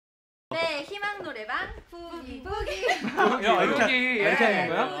노래방 부기 부기. 야 이렇게 하는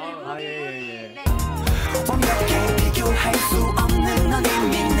건가요? 아 예. 네. 완벽해 비교할 수 없는 넌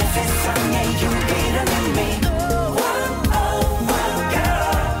이미 내 세상에 유일한 의미.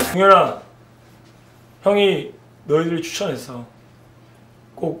 동현아, 형이 너희들을 추천했어.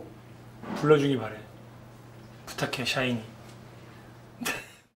 꼭 불러주기 바래. 부탁해, 샤이니.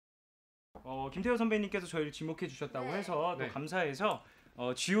 김태호 선배님께서 저희를 지목해 주셨다고 네. 해서 또 네. 감사해서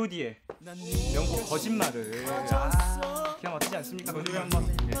G.O.D의 명곡 거짓말을 기가 막히지 않습니까? 그 노래 한번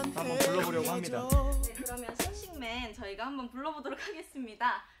불러보려고 합니다. 네, 그러면 싱싱맨 저희가 한번 불러보도록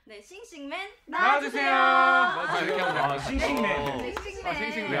하겠습니다. 네, 싱싱맨 나와주세요. 나와주세요. 이렇게 하면 싱싱맨. 네, 싱싱맨.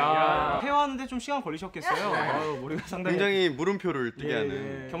 싱싱맨. 야, 태워하는데 좀 시간 걸리셨겠어요. 아유, 머리가 상당히 굉장히 물음표를 뜨게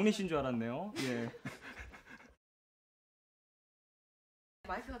하는. 격리 씨인 줄 알았네요. 예.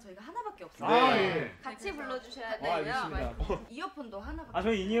 마이크가 저희가 하나밖에 없어요. 네. 같이 불러주셔야 알겠습니다. 되고요. 이어폰도 하나밖에.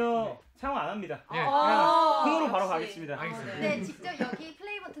 저희 인이어 사용 안 합니다. 예. 그냥 콩으로 바로 가겠습니다. 알겠습니다. 네, 직접 여기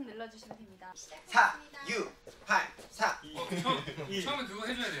플레이 버튼 눌러주시면 됩니다. 4, 6, 8, 4. 처음에 그거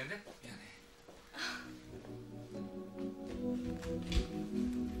해줘야 되는데? 미안해.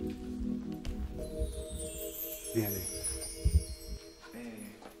 미안해.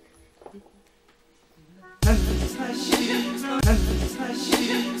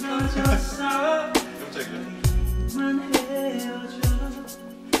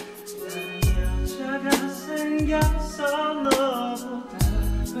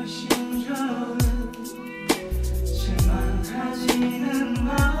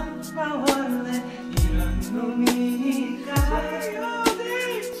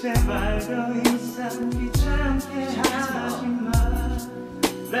 제발 더 이상 귀찮게 하지 마.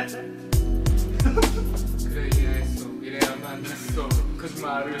 네. 그래 이해했어. 이래야만 했어.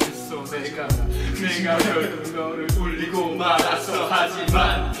 거짓말을 했어. 내가 결국 너를 울리고 말았어.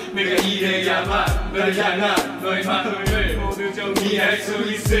 하지만 내가 이래야만 널 향한 너의 마음을 모두 정리할 수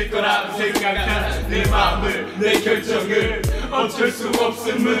있을 거라고 생각한 내 마음을 내 결정을 어쩔 수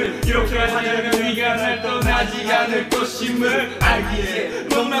없음을 이렇게 하려면 네가 날 떠나지 않을 것임을 알기에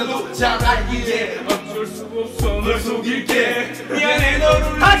너무나도 잘 알기에 어쩔 수 없어 널 속일게 미안해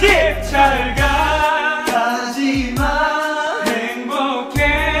너를 다시! 잘가 가지마,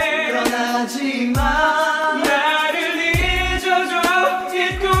 행복해 떠나지마. 나를 잊어줘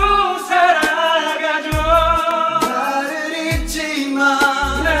잊고 살아가줘 나를 잊지마.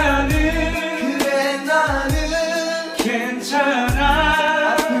 나는 그래 나는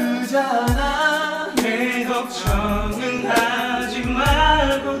괜찮아 아프잖아. 내 걱정은 하지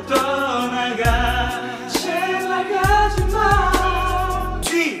말고 떠나가 제발 가지마.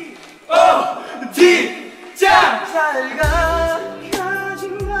 G.O.D. 짱! 잘가.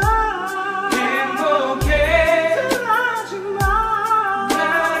 가지마. 행복해 떠나지마.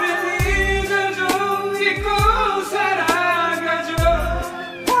 나를 잊어줘 잊고 살아가줘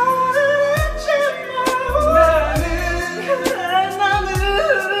나를 잊지마. 나는 그래 나는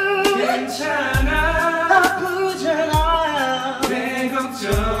괜찮아 아프잖아. 내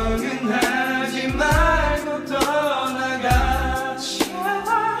걱정은 하지 말고 떠나가 제발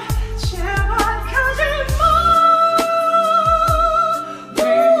제발 가지마.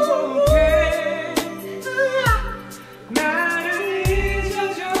 행복해 나를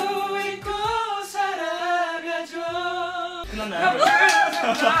잊어줘 잊고 살아가줘 끝났나요?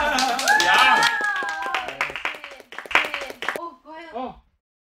 야!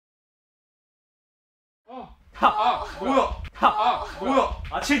 뭐야?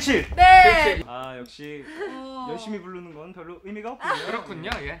 77. 네. 아, 역시 열심히 부르는 건 별로 의미가 없군요. 그렇군요.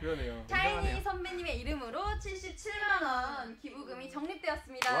 예. 그러네요. 샤이니 선배님의 이름으로 77만 원 기부금이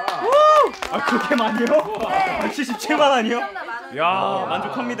적립되었습니다. 아, 그렇게 많이요? 네. 아, 77만 원이요? 엄청나 많은 야, 돈이에요.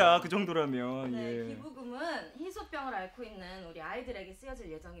 만족합니다. 그 정도라면. 네, 예. 기부금은 희소병을 앓고 있는 우리 아이들에게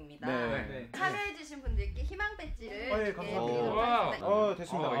쓰여질 예정입니다. 네. 참여해주신 분들께 희망 배지를 예, 감사합니다. 드리도록 와우. 하겠습니다.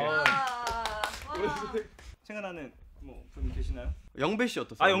 됐습니다. 예. 와. 생각나는 분 계시나요? 영배 씨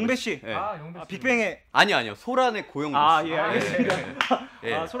어떠세요? 아, 영배 씨. 네. 영배 씨. 빅뱅의 아니요. 소란의 고영배 씨. 아, 예, 알겠습니다.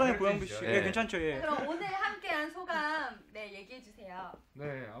 예. 아, 소란의 고영배 씨. 예. 예, 괜찮죠. 예. 그럼 오늘 함께한 소감 얘기해 주세요.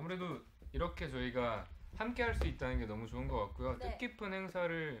 네, 아무래도 이렇게 저희가 함께 할 수 있다는 게 너무 좋은 것 같고요. 네. 뜻깊은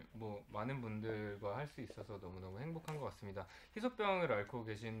행사를 많은 분들과 할 수 있어서 너무너무 행복한 것 같습니다. 희소병을 앓고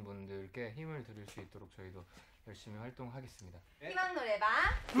계신 분들께 힘을 드릴 수 있도록 저희도 열심히 활동하겠습니다. 희망 노래방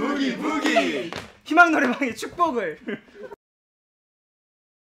부기 부기. 희망 노래방의 축복을